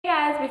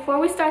guys, before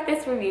we start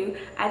this review,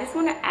 I just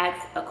want to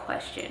ask a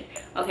question.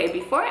 Okay,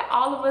 before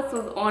all of us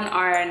was on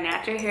our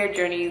natural hair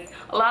journeys,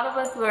 a lot of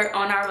us were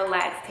on our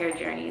relaxed hair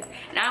journeys.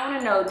 And I want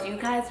to know, do you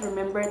guys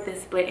remember the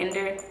split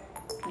ender?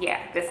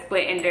 Yeah, the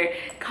split ender.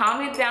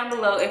 Comment down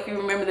below if you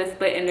remember the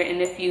split ender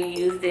and if you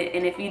used it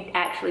and if you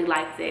actually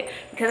liked it.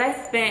 Because I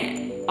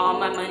spent all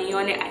my money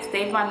on it. I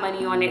saved my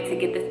money on it to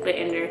get the split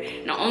ender,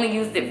 and I only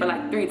used it for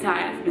like 3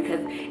 times because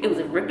it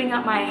was ripping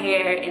up my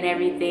hair and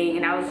everything,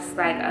 and I was just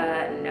like,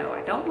 no,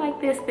 I don't like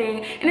this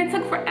thing. And it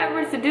took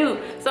forever to do,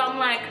 so I'm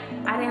like,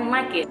 I didn't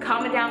like it.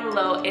 Comment down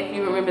below if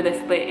you remember the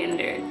split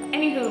ender.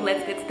 Anywho,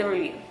 let's get to the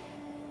review.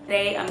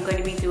 Today I'm going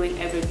to be doing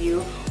a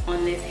review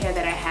on this hair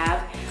that I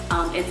have.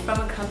 It's from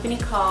a company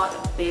called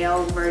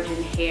Bell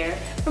Virgin Hair,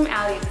 from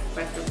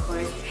Aliexpress of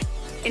course,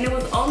 and it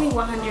was only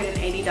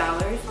 $180.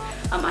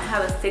 I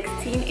have a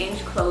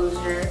 16-inch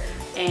closure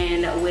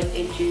and width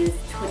inches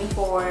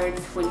 24,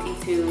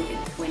 22,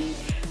 and 20.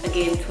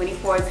 Again,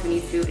 24,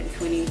 22, and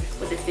 20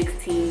 with a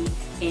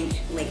 16-inch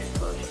lace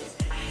closure.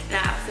 And I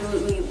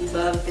absolutely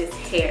love this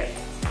hair.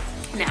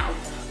 Now,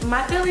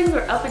 my feelings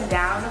were up and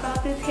down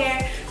about this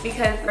hair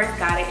because I first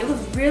got it. It was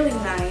really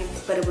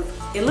nice, but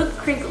it looked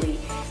crinkly.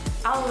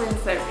 I'll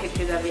insert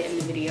pictures of it in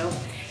the video,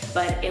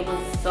 but it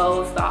was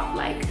so soft,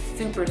 like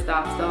super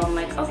soft. So I'm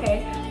like,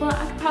 okay, well,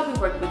 I could probably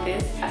work with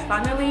this. I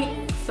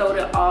finally sewed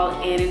it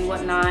all in and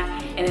whatnot,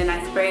 and then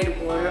I sprayed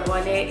water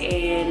on it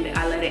and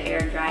I let it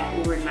air dry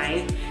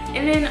overnight.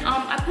 And then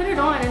I put it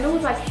on and it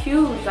was like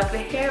huge, like the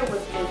hair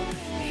was just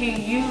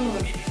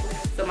huge.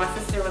 So my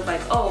sister was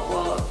like, oh,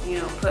 well, you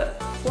know, put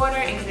water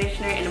and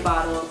conditioner in a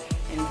bottle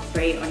and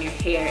spray it on your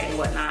hair and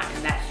whatnot,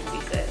 and that should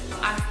be good.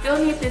 I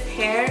still need this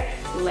hair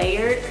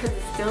layered because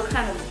it's still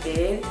kind of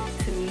big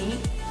to me.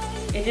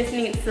 It just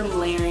needs some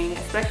layering,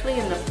 especially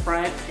in the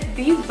front.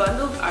 These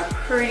bundles are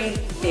pretty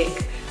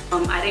thick.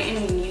 I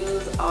didn't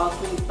use all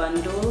 3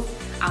 bundles.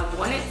 I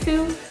wanted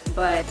to,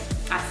 but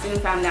I soon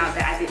found out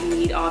that I didn't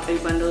need all 3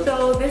 bundles.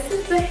 So this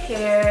is the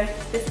hair.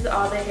 This is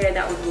all the hair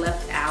that was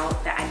left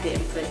out that I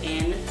didn't put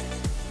in.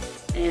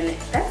 And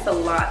that's a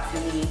lot to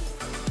me.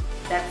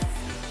 That's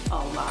a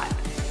lot,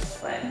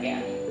 but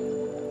yeah.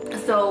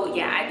 So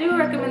yeah, I do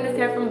recommend this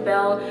hair from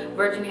Bell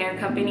Virgin Hair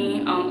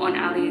Company on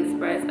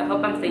Aliexpress. I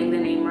hope I'm saying the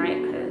name right,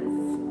 because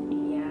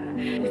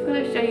yeah. I'm just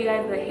gonna show you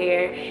guys the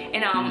hair,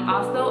 and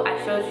also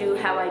I showed you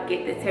how I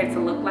get this hair to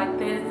look like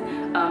this.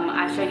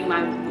 I show you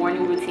my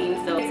morning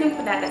routine, so stay tuned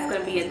for that. That's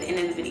gonna be at the end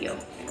of the video.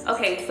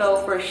 Okay,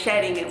 so for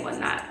shedding and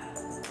whatnot,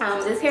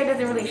 this hair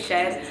doesn't really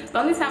shed. The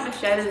only time I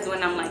shed is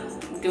when I'm like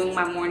doing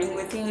my morning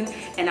routine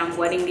and I'm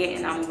wetting it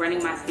and I'm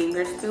running my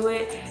fingers through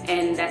it,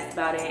 and that's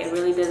about it. It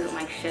really doesn't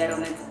like shed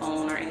on its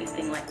own or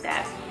anything like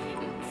that.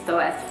 So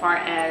as far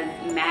as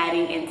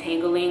matting and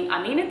tangling,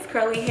 I mean, it's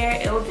curly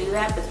hair, it'll do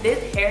that, but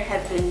this hair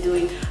has been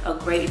doing a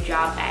great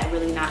job at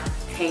really not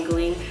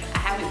tangling. I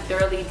haven't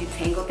thoroughly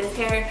detangled this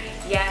hair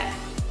yet,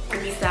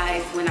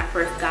 besides when I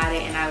first got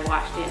it and I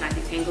washed it and I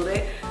detangled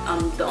it.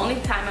 The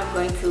only time I'm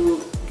going to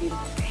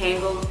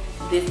detangle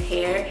this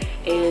hair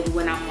is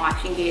when I'm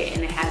washing it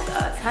and it has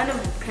a ton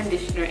of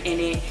conditioner in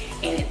it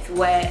and it's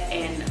wet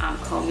and I'm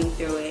combing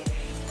through it.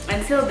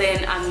 Until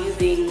then, I'm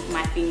using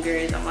my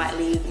fingers. I'm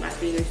lightly using my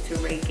fingers to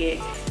rake it,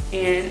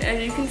 and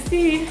as you can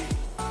see,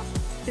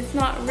 it's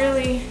not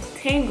really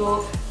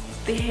tangled.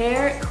 The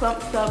hair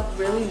clumps up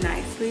really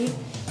nicely.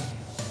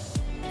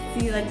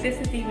 See, like this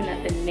is even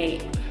at the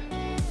nape.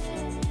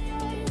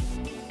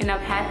 And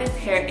I've had this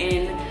hair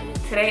in,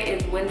 today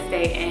is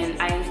Wednesday, and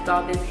I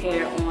installed this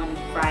hair on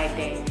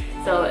Friday.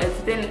 So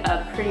it's been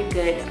a pretty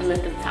good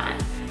length of time.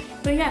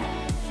 But yeah,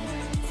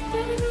 it's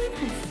really, really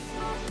nice.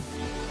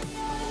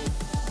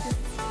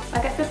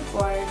 Like I said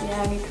before,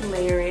 yeah, I need to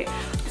layer it.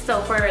 So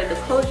for the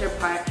closure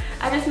part,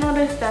 I just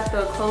noticed that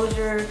the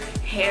closure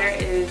hair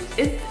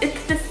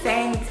it's the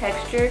same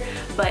texture,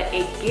 but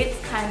it gets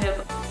kind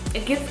of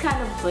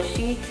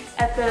bushy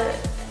at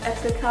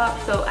the top,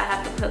 so I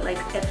have to put like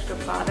extra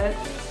product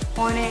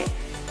on it.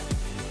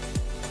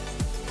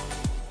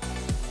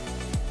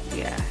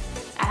 Yeah,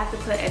 I have to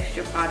put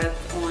extra product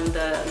on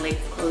the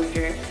lace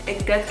closure.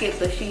 It does get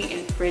bushy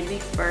and frizzy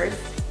first.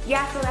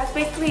 Yeah, so that's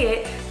basically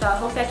it. So I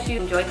hope that you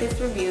enjoyed this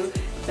review.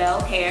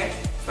 Bell Hair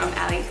from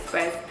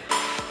Aliexpress.